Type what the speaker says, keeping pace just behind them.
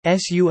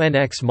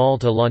SUNx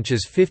Malta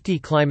launches 50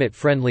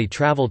 climate-friendly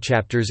travel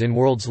chapters in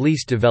world's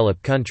least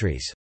developed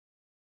countries.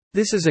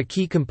 This is a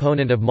key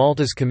component of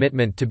Malta's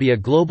commitment to be a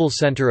global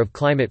center of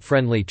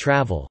climate-friendly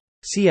travel,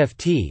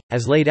 CFT,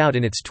 as laid out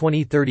in its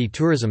 2030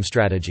 tourism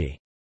strategy.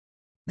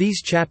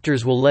 These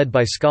chapters will led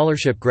by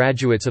scholarship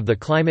graduates of the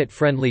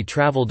Climate-Friendly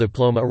Travel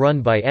Diploma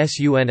run by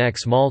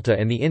SUNx Malta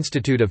and the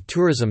Institute of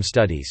Tourism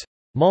Studies,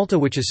 Malta,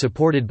 which is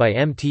supported by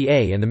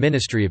MTA and the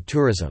Ministry of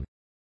Tourism.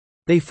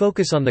 They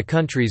focus on the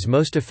countries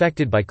most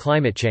affected by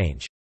climate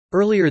change.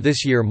 Earlier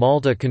this year,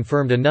 Malta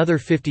confirmed another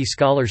 50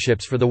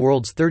 scholarships for the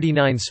world's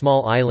 39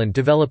 small island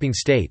developing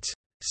states,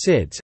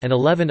 SIDS, and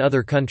 11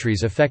 other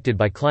countries affected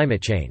by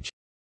climate change.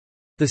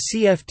 The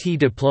CFT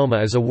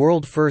diploma is a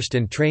world first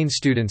and trains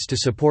students to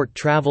support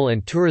travel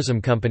and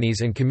tourism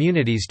companies and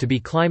communities to be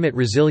climate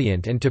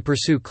resilient and to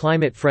pursue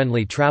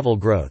climate-friendly travel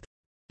growth,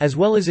 as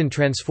well as in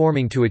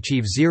transforming to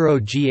achieve zero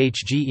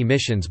GHG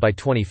emissions by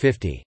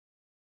 2050.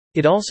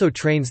 It also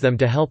trains them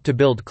to help to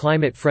build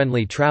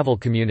climate-friendly travel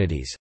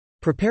communities,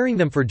 preparing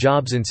them for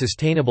jobs in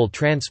sustainable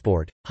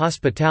transport,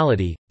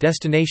 hospitality,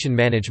 destination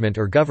management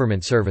or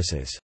government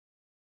services.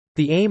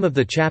 The aim of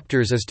the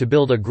chapters is to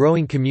build a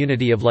growing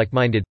community of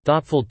like-minded,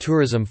 thoughtful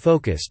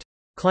tourism-focused,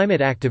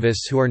 climate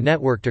activists who are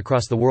networked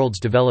across the world's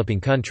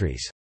developing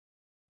countries.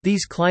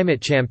 These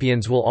climate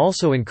champions will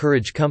also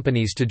encourage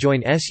companies to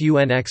join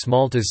SUNx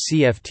Malta's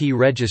CFT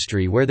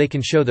registry where they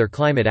can show their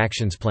climate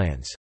actions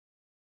plans.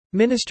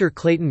 Minister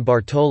Clayton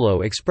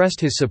Bartolo expressed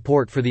his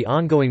support for the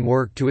ongoing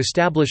work to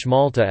establish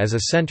Malta as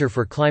a center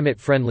for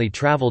climate-friendly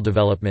travel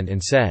development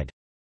and said,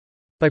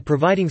 "By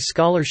providing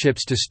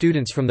scholarships to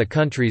students from the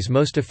countries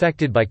most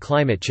affected by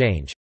climate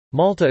change,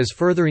 Malta is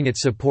furthering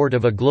its support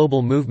of a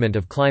global movement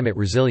of climate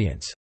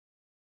resilience."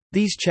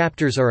 These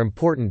chapters are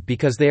important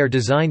because they are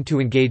designed to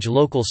engage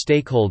local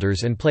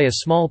stakeholders and play a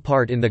small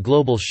part in the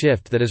global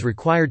shift that is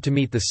required to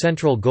meet the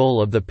central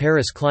goal of the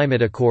Paris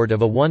Climate Accord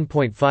of a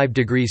 1.5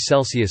 degrees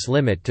Celsius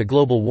limit to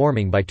global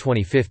warming by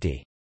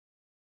 2050.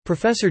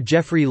 Professor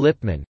Jeffrey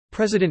Lipman,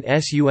 President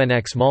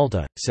SUNx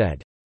Malta,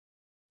 said,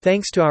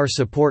 "Thanks to our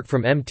support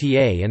from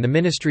MTA and the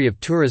Ministry of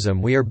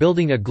Tourism, we are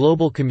building a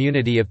global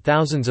community of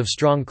thousands of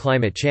strong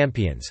climate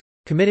champions,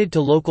 committed to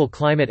local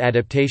climate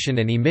adaptation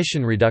and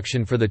emission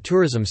reduction for the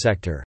tourism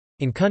sector,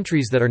 in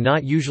countries that are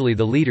not usually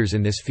the leaders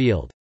in this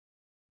field.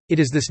 It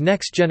is this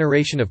next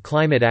generation of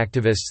climate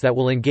activists that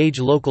will engage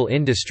local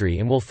industry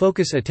and will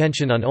focus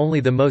attention on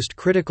only the most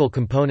critical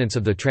components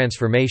of the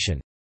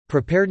transformation: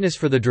 preparedness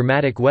for the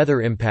dramatic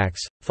weather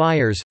impacts,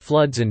 fires,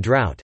 floods and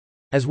drought,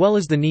 as well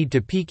as the need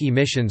to peak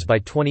emissions by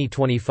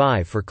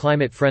 2025 for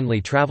climate-friendly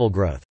travel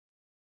growth."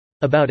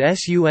 About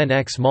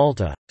SUNx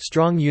Malta,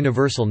 Strong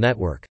Universal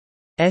Network.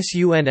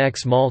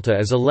 SUNx Malta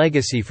is a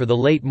legacy for the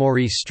late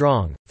Maurice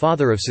Strong,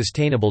 father of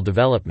sustainable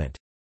development.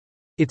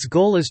 Its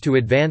goal is to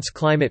advance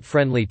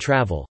climate-friendly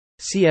travel,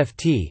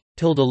 CFT,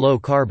 low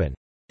carbon,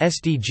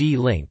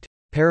 SDG-linked,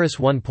 Paris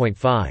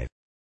 1.5.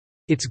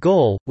 Its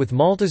goal, with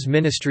Malta's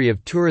Ministry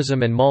of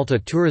Tourism and Malta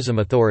Tourism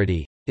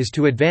Authority, is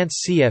to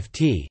advance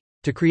CFT,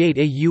 to create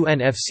a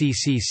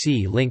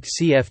UNFCCC-linked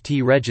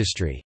CFT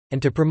registry,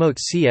 and to promote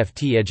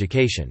CFT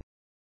education.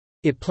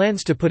 It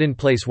plans to put in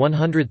place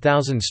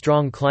 100,000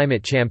 strong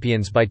climate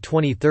champions by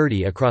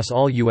 2030 across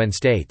all UN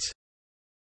states.